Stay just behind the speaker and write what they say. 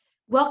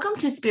Welcome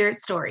to Spirit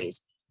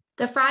Stories,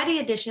 the Friday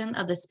edition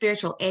of the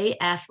Spiritual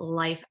AF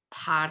Life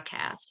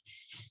podcast.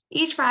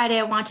 Each Friday,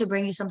 I want to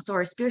bring you some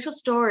sort of spiritual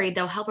story that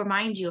will help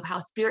remind you of how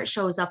spirit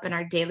shows up in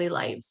our daily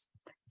lives.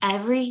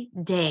 Every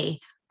day,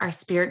 our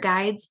spirit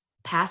guides,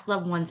 past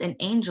loved ones, and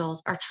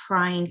angels are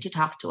trying to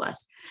talk to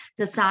us.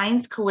 The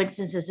signs,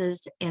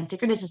 coincidences, and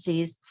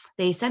synchronicities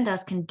they send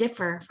us can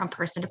differ from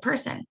person to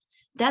person.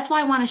 That's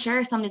why I want to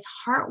share some of these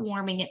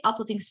heartwarming and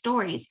uplifting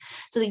stories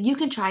so that you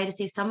can try to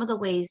see some of the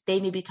ways they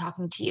may be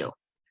talking to you.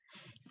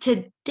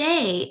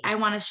 Today, I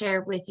want to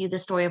share with you the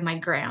story of my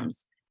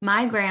Grams.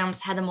 My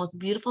Grams had the most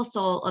beautiful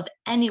soul of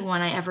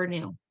anyone I ever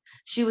knew.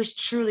 She was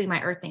truly my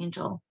earth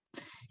angel.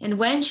 And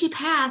when she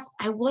passed,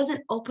 I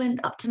wasn't opened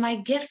up to my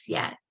gifts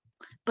yet,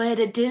 but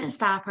it didn't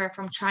stop her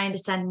from trying to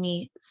send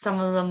me some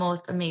of the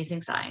most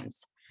amazing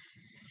signs.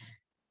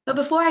 But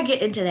before I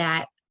get into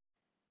that,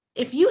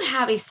 if you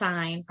have a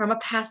sign from a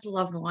past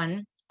loved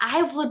one,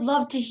 I would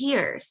love to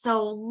hear.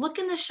 So look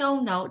in the show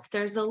notes.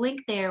 There's a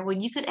link there where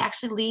you could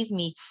actually leave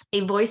me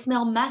a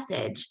voicemail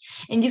message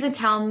and you can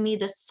tell me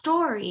the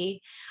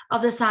story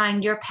of the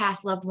sign your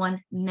past loved one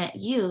met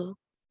you,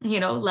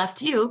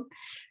 left you,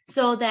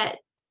 so that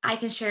I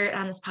can share it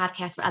on this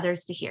podcast for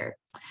others to hear.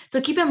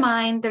 So keep in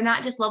mind, they're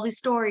not just lovely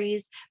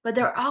stories, but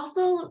they're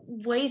also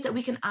ways that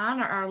we can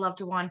honor our loved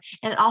one.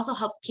 And it also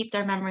helps keep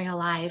their memory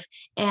alive.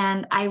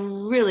 And I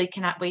really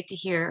cannot wait to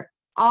hear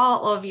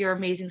all of your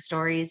amazing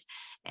stories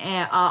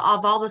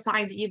of all the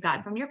signs that you've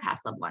gotten from your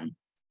past loved one.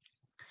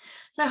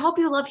 So I hope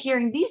you love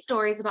hearing these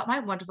stories about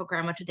my wonderful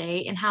grandma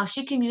today and how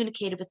she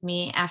communicated with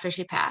me after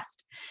she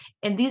passed.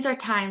 And these are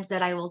times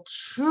that I will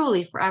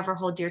truly forever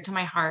hold dear to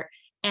my heart,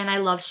 and I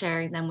love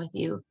sharing them with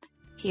you.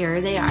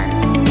 Here they are.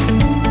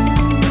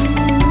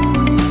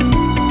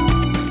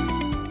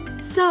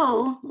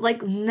 So,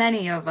 like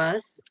many of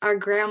us, our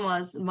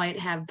grandmas might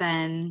have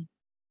been.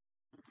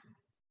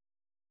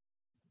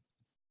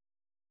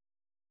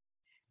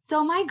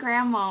 So, my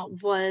grandma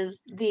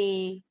was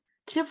the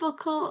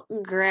typical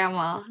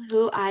grandma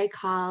who I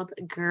called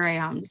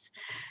Grams.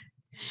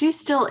 She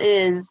still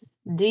is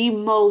the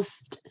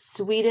most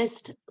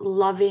sweetest,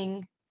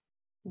 loving,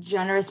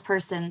 generous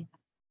person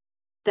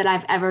that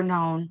I've ever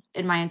known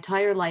in my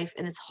entire life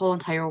in this whole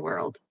entire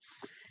world.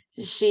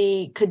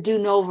 She could do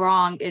no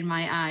wrong in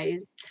my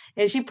eyes,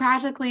 and she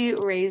practically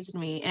raised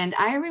me. And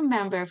I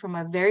remember from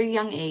a very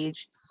young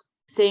age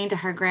saying to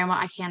her, "Grandma,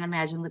 I can't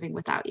imagine living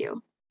without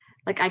you.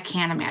 Like, I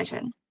can't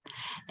imagine."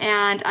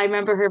 And I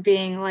remember her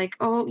being like,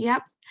 "Oh,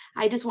 yep.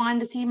 I just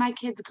wanted to see my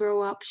kids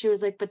grow up." She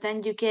was like, "But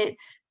then you get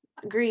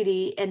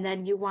greedy and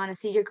then you want to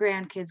see your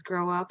grandkids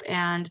grow up."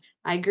 And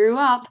I grew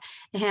up,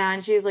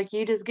 and she's like,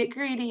 "You just get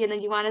greedy and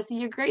then you want to see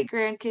your great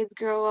grandkids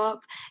grow up."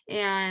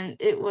 And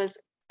it was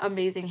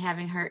amazing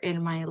having her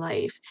in my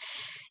life.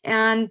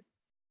 And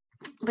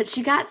but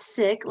she got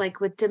sick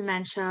like with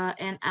dementia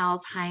and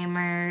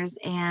Alzheimer's,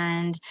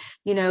 and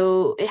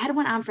it had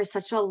went on for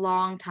such a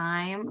long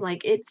time.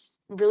 Like, it's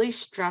really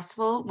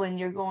stressful when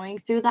you're going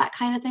through that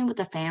kind of thing with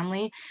the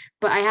family.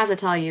 But I have to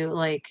tell you,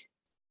 like,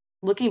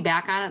 looking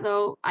back on it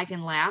though, I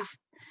can laugh.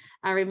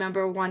 I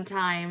remember one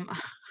time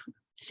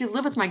she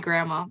lived with my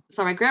grandma.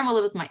 So my grandma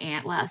lived with my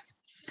aunt Les,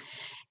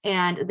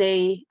 and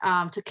they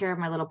took care of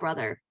my little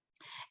brother.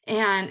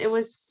 And it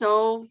was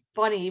so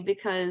funny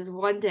because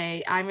one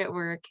day I'm at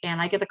work and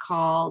I get a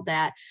call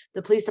that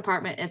the police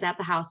department is at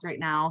the house right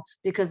now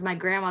because my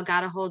grandma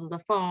got a hold of the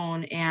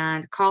phone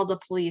and called the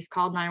police,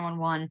 called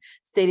 911,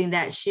 stating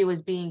that she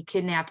was being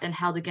kidnapped and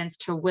held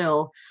against her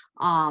will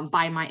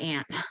by my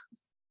aunt.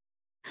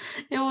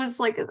 It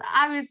was like,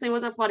 obviously it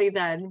wasn't funny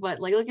then,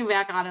 but like looking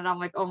back on it, I'm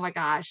like, oh my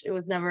gosh, it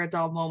was never a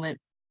dull moment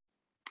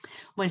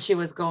when she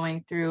was going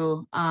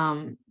through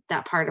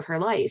that part of her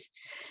life.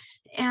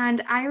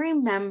 And I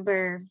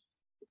remember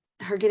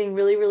her getting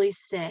really, really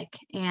sick,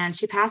 and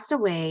she passed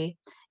away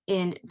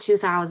in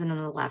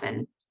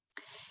 2011.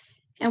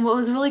 And what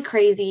was really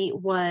crazy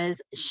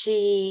was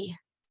she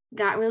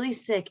got really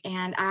sick,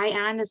 and I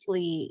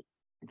honestly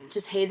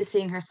just hated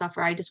seeing her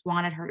suffer. I just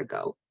wanted her to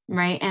go,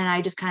 right? And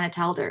I just kind of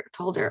told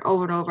her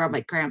over and over, I'm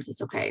like, "Grams,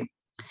 it's okay."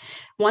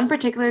 One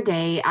particular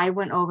day, I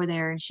went over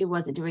there and she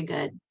wasn't doing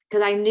good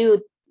because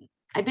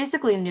I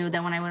basically knew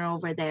that when I went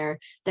over there,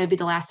 that would be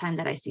the last time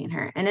that I seen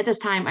her. And at this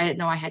time, I didn't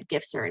know I had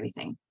gifts or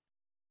anything.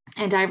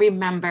 And I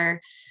remember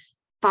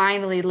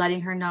finally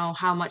letting her know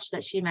how much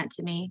that she meant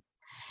to me.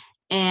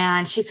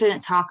 And she couldn't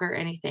talk or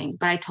anything.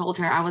 But I told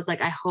her, I was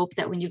like, "I hope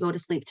that when you go to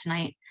sleep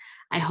tonight,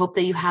 I hope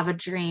that you have a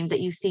dream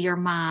that you see your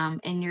mom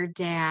and your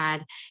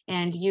dad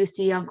and you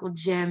see Uncle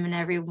Jim and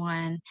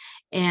everyone."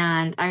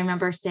 And I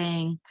remember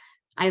saying,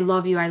 "I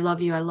love you. I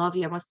love you. I love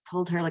you." I must have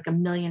told her like a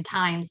million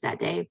times that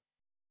day.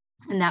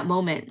 In that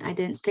moment, I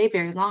didn't stay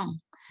very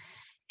long.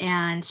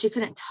 And she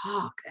couldn't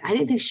talk. I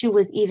didn't think she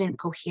was even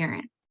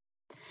coherent.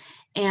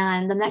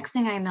 And the next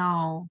thing I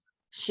know,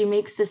 she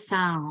makes this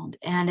sound,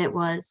 and it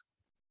was,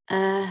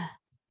 uh,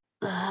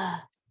 uh,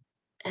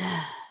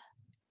 uh.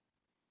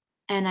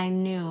 And I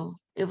knew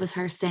it was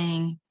her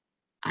saying,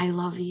 "I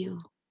love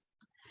you."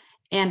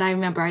 And I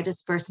remember I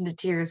just burst into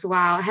tears.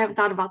 Wow, I haven't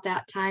thought about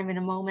that time in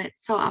a moment.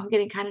 So I'm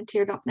getting kind of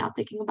teared up now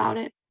thinking about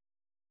it.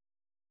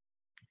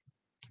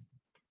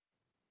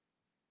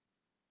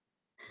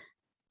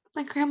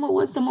 My grandma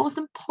was the most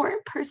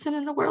important person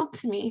in the world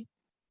to me.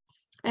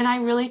 And I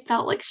really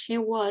felt like she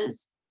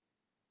was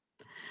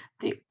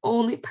the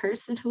only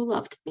person who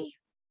loved me.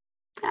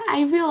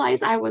 I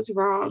realized I was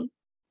wrong.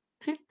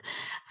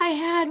 I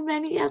had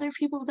many other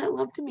people that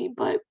loved me,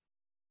 but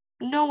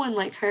no one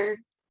like her.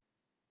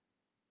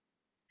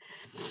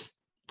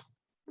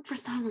 For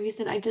some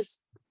reason, I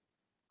just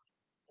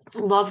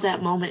loved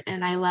that moment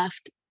and I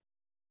left.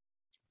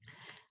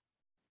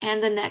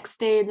 And the next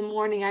day in the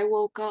morning, I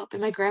woke up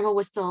and my grandma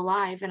was still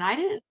alive. And I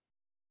didn't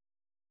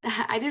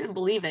I didn't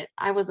believe it.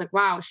 I was like,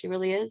 wow, she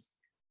really is.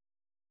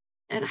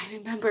 And I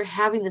remember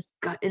having this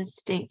gut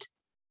instinct,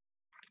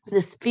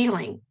 this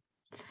feeling.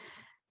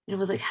 And it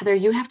was like, Heather,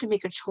 you have to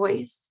make a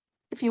choice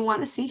if you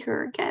want to see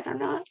her again or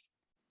not.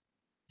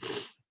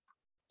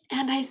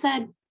 And I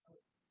said,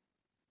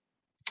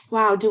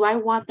 wow, do I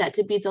want that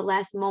to be the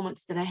last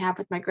moments that I have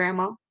with my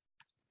grandma?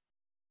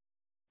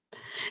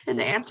 And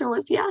the answer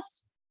was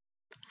yes.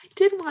 I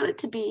did want it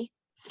to be.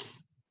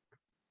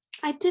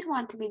 I did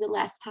want to be the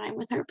last time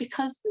with her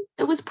because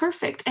it was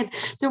perfect. And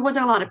there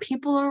wasn't a lot of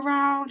people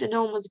around and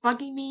no one was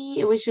bugging me.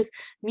 It was just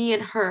me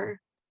and her.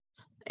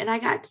 And I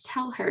got to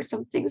tell her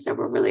some things that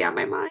were really on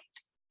my mind.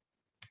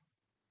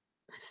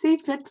 See,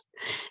 it's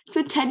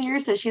been 10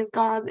 years since she's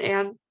gone,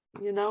 and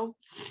you know,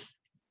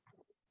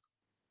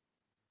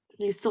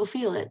 you still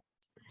feel it.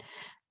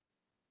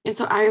 And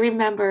so I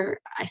remember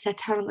I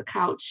sat down on the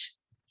couch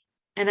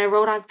and I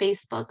wrote on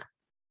Facebook,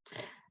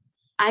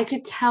 I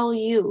could tell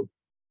you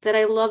that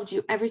I loved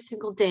you every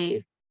single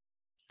day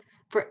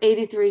for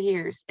 83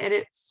 years, and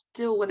it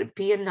still wouldn't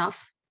be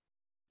enough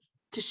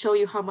to show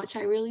you how much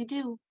I really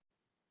do.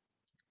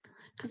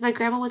 Because my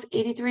grandma was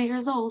 83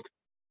 years old.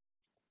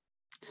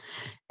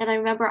 And I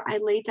remember I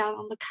laid down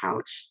on the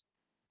couch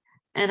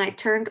and I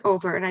turned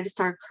over and I just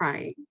started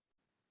crying.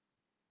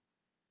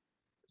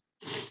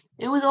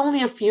 It was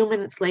only a few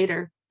minutes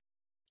later.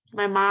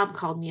 My mom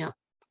called me up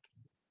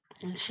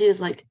and she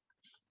was like,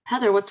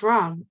 Heather, what's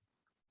wrong?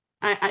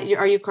 Are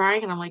you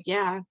crying? And I'm like,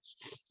 yeah.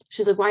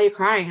 She's like, why are you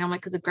crying? I'm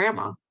like, because of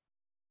grandma.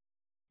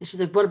 And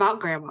she's like, what about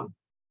grandma?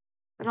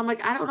 And I'm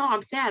like, I don't know.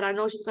 I'm sad. I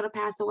know she's going to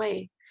pass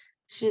away.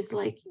 She's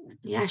like,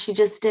 yeah, she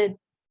just did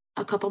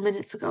a couple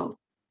minutes ago.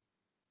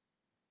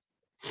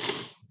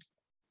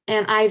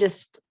 And I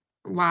just,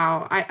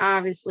 wow, I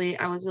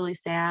was really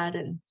sad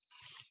and,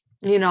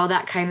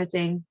 that kind of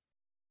thing.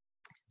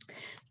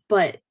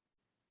 But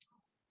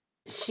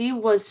she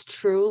was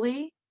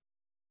truly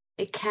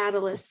a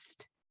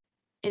catalyst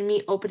in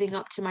me opening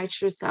up to my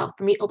true self,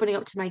 for me opening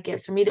up to my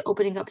gifts, for me to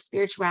opening up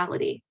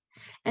spirituality.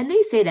 And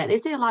they say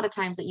a lot of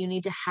times that you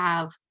need to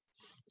have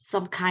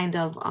some kind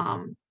of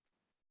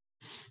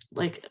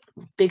like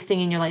big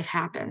thing in your life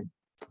happen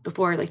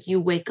before like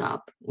you wake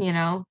up.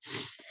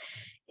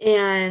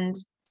 And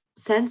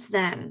since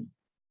then,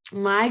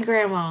 my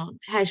grandma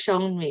has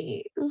shown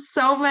me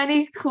so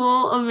many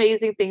cool,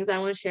 amazing things I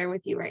want to share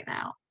with you right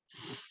now.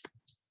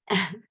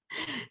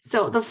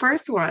 So the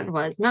first one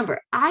was,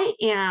 remember,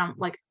 I'm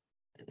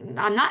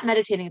not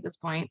meditating at this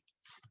point.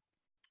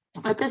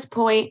 At this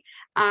point,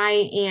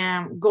 I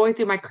am going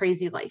through my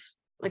crazy life,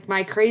 like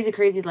my crazy,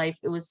 crazy life.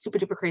 It was super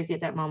duper crazy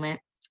at that moment.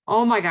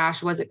 Oh my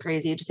gosh, was it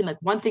crazy? It just seemed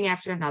like one thing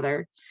after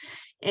another.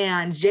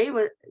 And Jay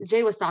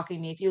was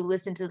stalking me. If you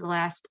listen to the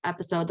last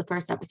episode, the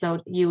first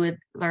episode, you would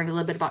learn a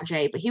little bit about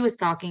Jay, but he was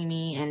stalking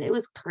me and it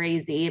was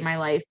crazy in my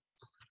life.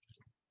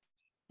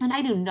 And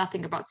I knew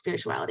nothing about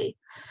spirituality.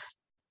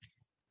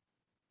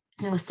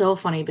 And it was so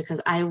funny because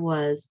I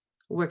was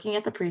working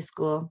at the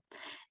preschool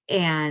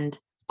and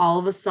all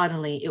of a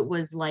suddenly it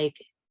was like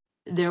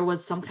there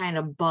was some kind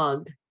of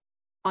bug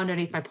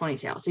underneath my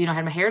ponytail. So, I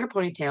had my hair in a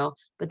ponytail,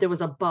 but there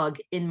was a bug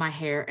in my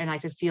hair and I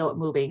could feel it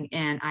moving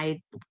and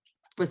I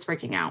was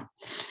freaking out.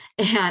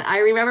 And I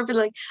remember being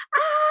like,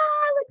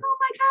 oh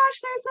my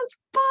gosh, there's this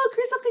bug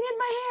or something in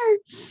my hair.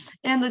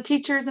 And the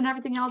teachers and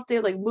everything else, they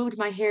like moved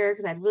my hair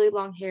because I had really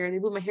long hair. They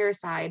moved my hair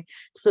aside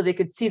so they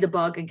could see the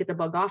bug and get the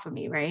bug off of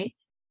me, right?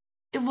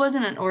 It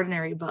wasn't an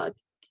ordinary bug.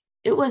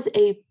 It was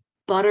a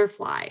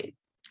butterfly.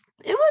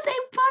 It was a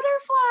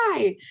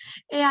butterfly.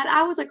 And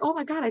I was like, oh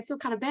my God, I feel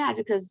kind of bad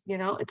because,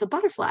 it's a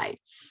butterfly.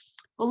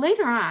 Well,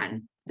 later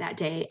on that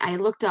day, I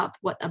looked up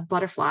what a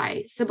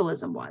butterfly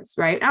symbolism was,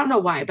 right? I don't know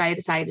why, but I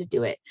decided to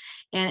do it.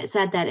 And it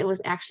said that it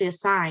was actually a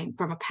sign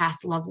from a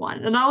past loved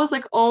one. And I was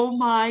like, oh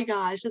my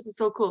gosh, this is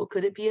so cool.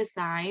 Could it be a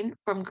sign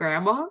from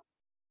grandma?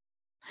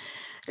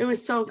 It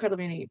was so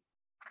incredibly neat.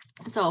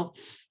 So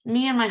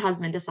me and my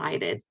husband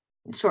decided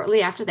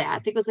shortly after that, I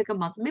think it was like a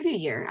month, maybe a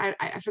year,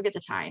 I forget the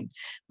time,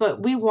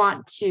 but we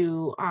want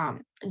to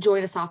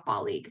join a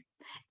softball league.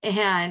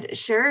 And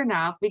sure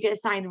enough, we get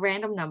assigned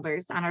random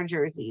numbers on our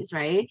jerseys,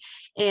 right?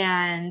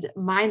 And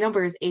my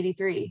number is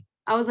 83.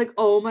 I was like,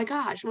 oh my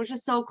gosh, which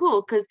is so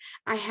cool because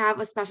I have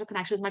a special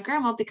connection with my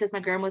grandma because my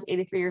grandma was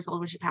 83 years old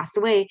when she passed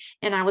away,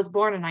 and I was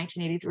born in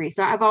 1983.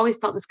 So I've always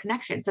felt this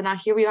connection. So now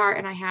here we are,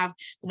 and I have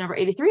the number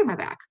 83 on my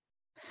back.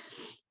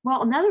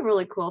 Well, another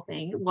really cool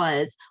thing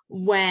was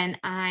when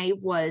I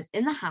was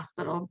in the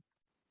hospital,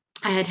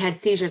 I had had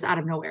seizures out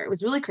of nowhere. It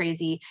was really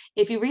crazy.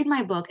 If you read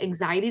my book,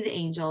 Anxiety to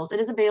Angels, it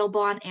is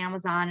available on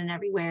Amazon and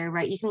everywhere,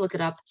 right? You can look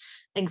it up,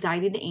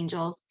 Anxiety to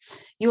Angels.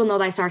 You will know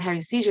that I started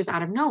having seizures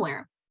out of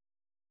nowhere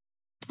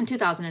in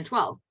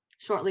 2012,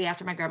 shortly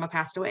after my grandma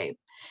passed away.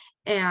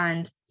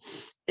 And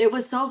it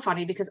was so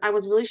funny because I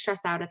was really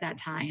stressed out at that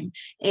time.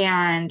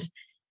 And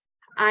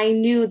I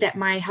knew that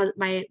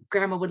my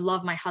grandma would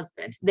love my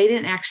husband. They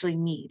didn't actually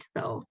meet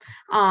though.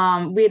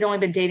 We had only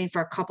been dating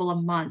for a couple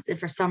of months, and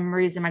for some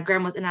reason, my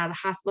grandma was in and out of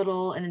the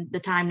hospital, and at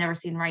the time never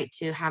seemed right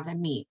to have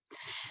them meet.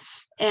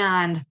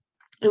 And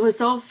it was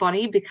so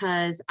funny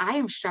because I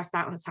am stressed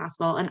out in this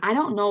hospital, and I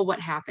don't know what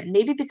happened.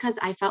 Maybe because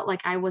I felt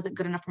like I wasn't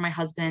good enough for my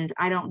husband.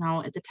 I don't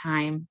know at the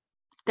time.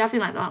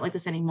 Definitely not like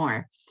this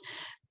anymore.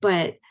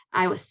 But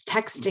I was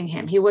texting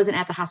him. He wasn't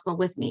at the hospital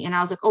with me. And I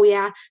was like, oh,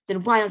 yeah,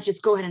 then why don't you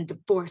just go ahead and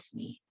divorce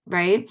me?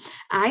 Right.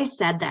 I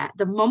said that.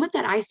 The moment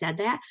that I said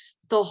that,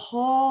 the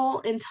whole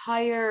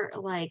entire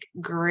like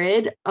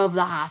grid of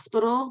the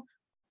hospital,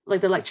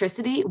 like the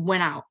electricity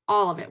went out.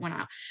 All of it went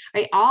out.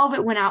 Right. All of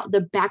it went out.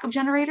 The backup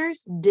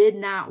generators did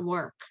not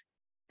work.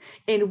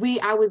 And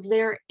I was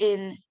there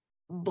in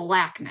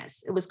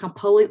blackness. It was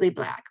completely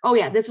black. Oh,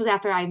 yeah. This was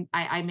after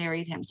I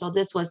married him. So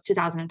this was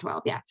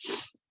 2012. Yeah.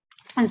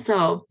 And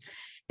so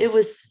it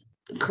was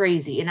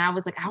crazy. And I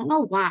was like, I don't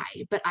know why,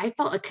 but I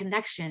felt a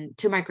connection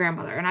to my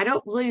grandmother. And I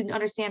don't really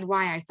understand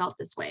why I felt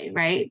this way,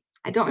 right?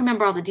 I don't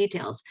remember all the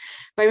details,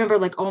 but I remember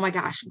like, oh my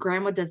gosh,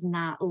 grandma does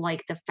not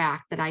like the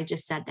fact that I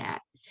just said that.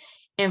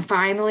 And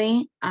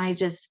finally, I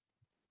just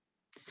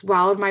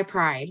swallowed my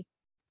pride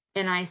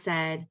and I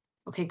said,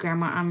 okay,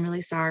 grandma, I'm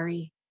really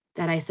sorry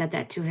that I said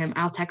that to him.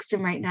 I'll text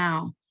him right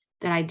now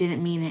that I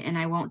didn't mean it and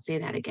I won't say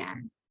that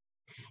again.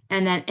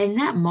 And then in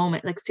that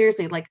moment, like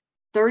seriously, like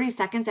 30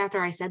 seconds after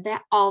I said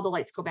that, all the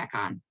lights go back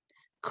on.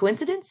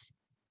 Coincidence?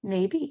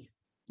 Maybe,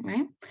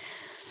 right?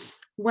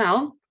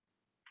 Well,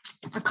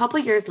 a couple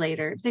years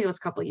later, I think it was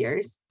a couple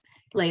years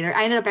later,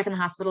 I ended up back in the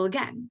hospital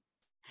again.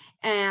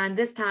 And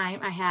this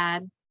time I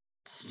had,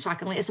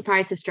 shockingly, a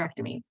surprise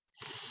hysterectomy.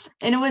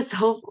 And it was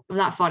so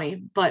not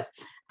funny, but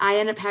I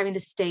ended up having to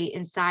stay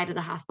inside of the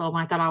hospital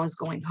when I thought I was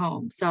going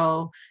home.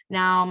 So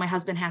now my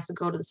husband has to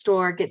go to the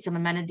store, get some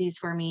amenities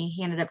for me.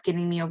 He ended up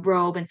getting me a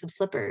robe and some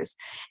slippers.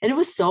 And it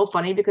was so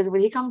funny because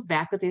when he comes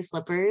back with these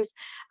slippers,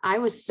 I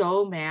was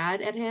so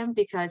mad at him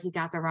because he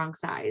got the wrong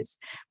size,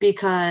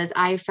 because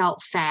I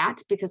felt fat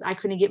because I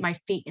couldn't get my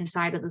feet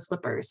inside of the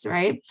slippers,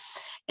 right?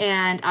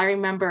 And I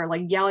remember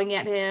like yelling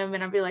at him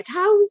and I'd be like,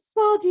 how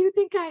small do you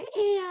think I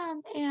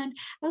am? And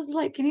I was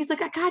like, and he's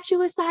like, I got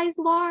you a size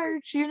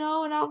large, you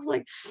know? And I was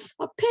like,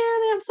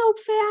 apparently I'm so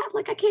fat,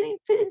 like I can't even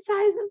fit in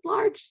size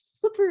large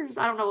slippers.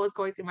 I don't know what was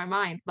going through my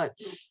mind, but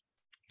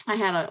I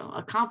had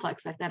a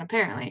complex back then,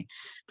 apparently.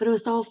 But it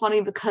was so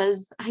funny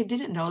because I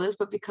didn't know this,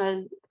 but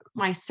because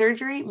my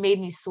surgery made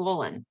me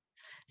swollen.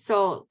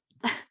 So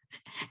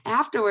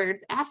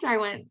afterwards, after I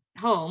went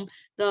home,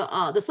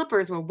 the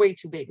slippers were way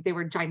too big. They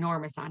were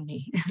ginormous on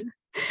me.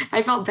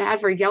 I felt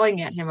bad for yelling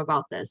at him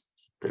about this,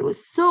 but it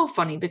was so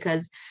funny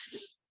because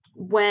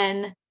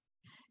when I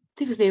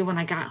think it was maybe when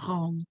I got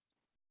home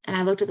and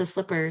I looked at the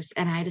slippers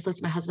and I just looked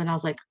at my husband. I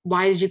was like,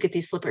 why did you get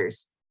these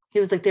slippers? He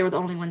was like, they were the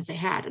only ones they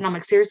had. And I'm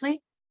like,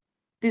 seriously?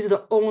 These are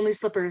the only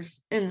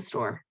slippers in the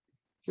store.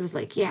 He was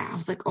like, yeah. I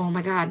was like, oh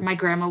my God, my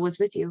grandma was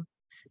with you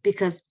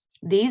because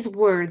these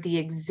were the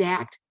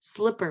exact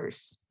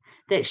slippers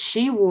that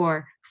she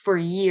wore for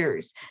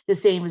years. The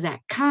same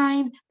exact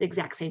kind, the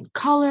exact same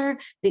color,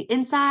 the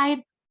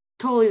inside,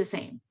 totally the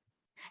same.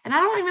 And I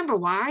don't remember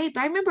why,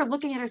 but I remember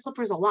looking at her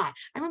slippers a lot.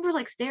 I remember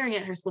like staring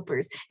at her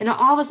slippers, and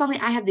all of a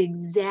sudden I have the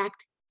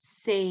exact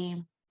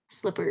same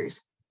slippers.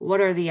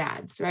 What are the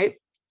odds, right?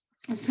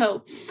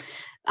 So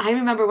I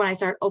remember when I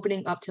started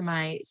opening up to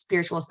my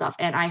spiritual stuff,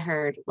 and I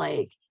heard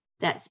like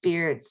that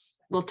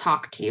spirits will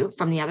talk to you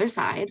from the other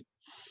side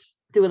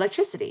through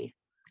electricity.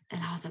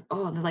 And I was like,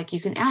 oh, and they're like,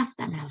 you can ask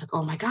them. And I was like,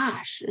 oh my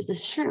gosh, is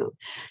this true?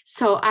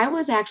 So I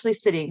was actually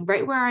sitting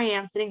right where I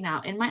am sitting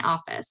now in my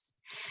office.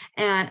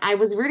 And I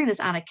was reading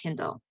this on a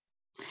Kindle.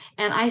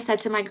 And I said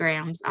to my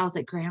Grams, I was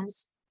like,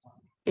 Grams,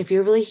 if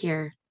you're really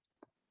here,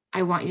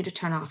 I want you to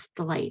turn off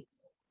the light.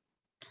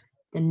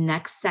 The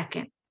next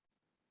second,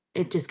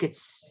 it just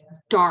gets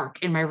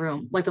dark in my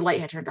room. Like the light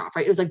had turned off,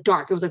 right? It was like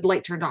dark. It was like the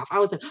light turned off. I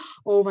was like,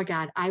 oh my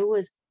God, I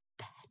was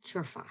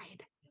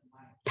petrified,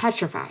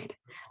 petrified.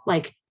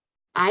 Like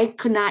I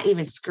could not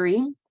even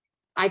scream.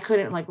 I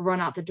couldn't like run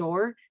out the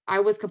door. I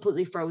was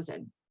completely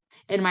frozen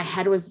and my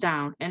head was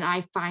down. And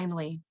I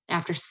finally,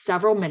 after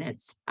several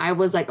minutes, I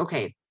was like,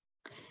 okay,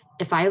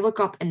 if I look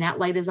up and that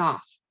light is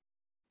off,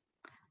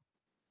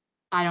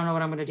 I don't know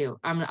what I'm going to do.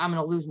 I'm going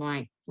to lose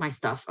my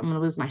stuff. I'm going to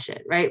lose my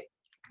shit. Right.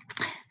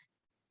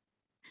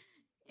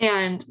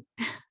 And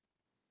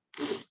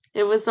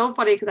It was so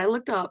funny because I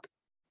looked up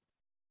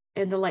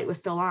and the light was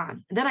still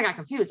on. And then I got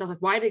confused. I was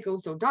like, why did it go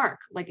so dark?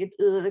 Like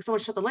like someone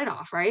shut the light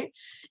off, right?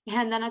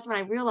 And then that's when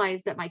I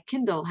realized that my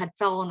Kindle had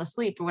fallen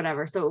asleep or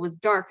whatever. So it was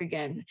dark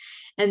again.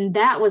 And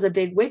that was a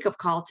big wake up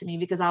call to me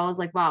because I was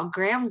like, wow,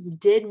 Grams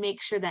did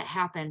make sure that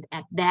happened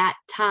at that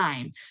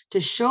time to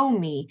show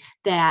me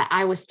that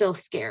I was still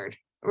scared,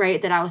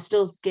 right? That I was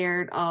still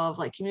scared of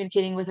like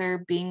communicating with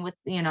her, being with,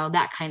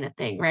 that kind of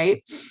thing,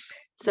 right?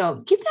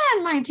 So keep that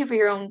in mind too for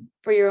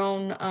your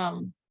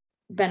own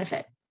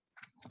benefit.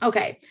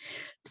 Okay.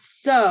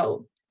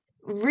 So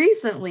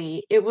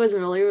recently it was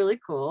really, really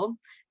cool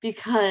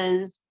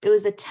because it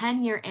was the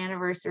 10-year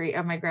anniversary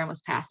of my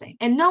grandma's passing.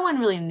 And no one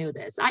really knew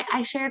this.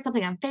 I shared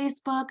something on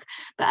Facebook,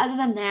 but other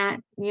than that,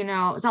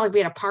 it's not like we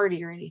had a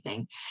party or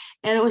anything.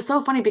 And it was so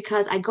funny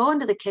because I go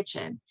into the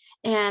kitchen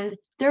and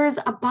there's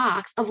a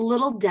box of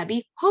Little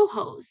Debbie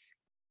ho-hos.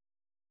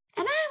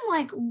 And I'm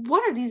like,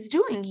 what are these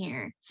doing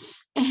here?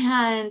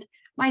 And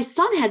my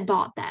son had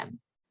bought them.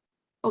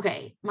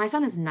 Okay, my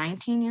son is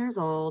 19 years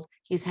old.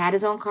 He's had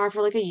his own car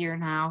for like a year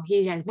now.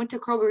 He has went to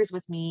Kroger's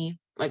with me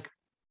like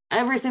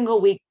every single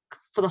week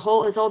for his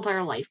whole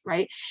entire life,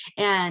 right?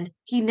 And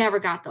he never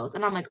got those.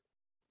 And I'm like,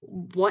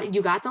 what,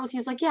 you got those?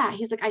 He's like, yeah.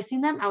 He's like, I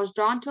seen them, I was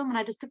drawn to them, and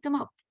I just picked them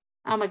up.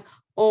 I'm like,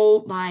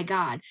 oh my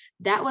God,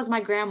 that was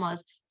my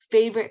grandma's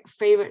favorite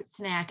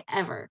snack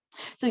ever.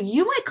 So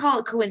you might call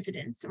it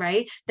coincidence,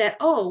 right? That,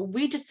 oh,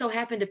 we just so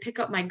happened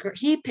to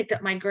he picked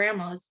up my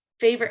grandma's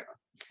favorite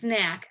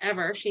snack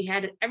ever. She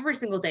had it every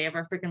single day of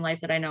her freaking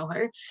life that I know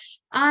her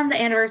on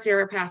the anniversary of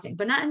her passing,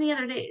 but not any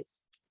other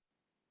days.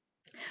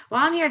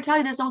 Well, I'm here to tell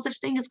you there's no such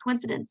thing as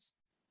coincidence,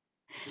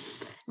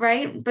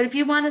 right? But if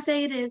you want to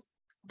say it is,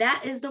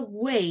 that is the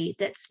way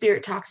that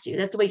spirit talks to you.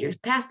 That's the way your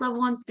past loved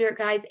ones, spirit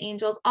guides,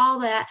 angels, all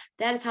that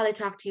is how they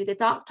talk to you. They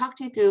talk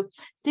to you through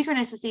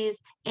synchronicities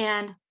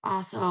and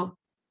also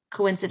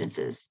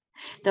coincidences.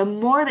 The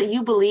more that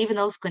you believe in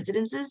those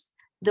coincidences,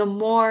 the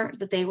more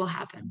that they will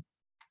happen.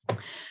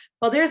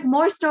 Well, there's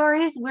more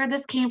stories where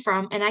this came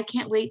from, and I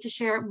can't wait to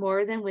share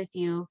more than with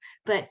you.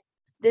 But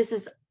this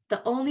is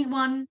the only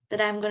one that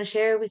I'm going to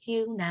share with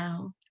you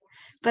now.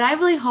 But I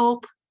really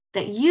hope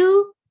that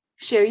you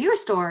share your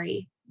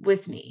story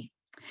with me.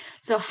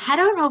 So head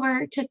on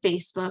over to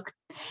Facebook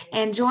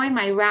and join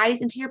my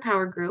Rise into Your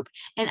Power group.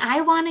 And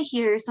I want to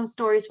hear some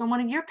stories from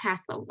one of your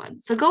past loved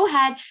ones. So go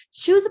ahead,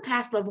 choose a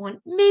past loved one.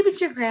 Maybe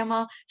it's your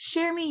grandma.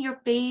 Share me your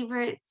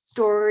favorite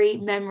story,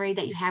 memory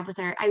that you have with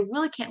her. I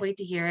really can't wait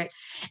to hear it.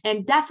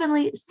 And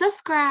definitely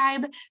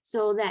subscribe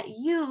so that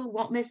you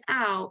won't miss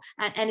out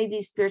on any of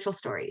these spiritual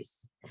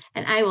stories.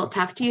 And I will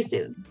talk to you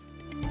soon.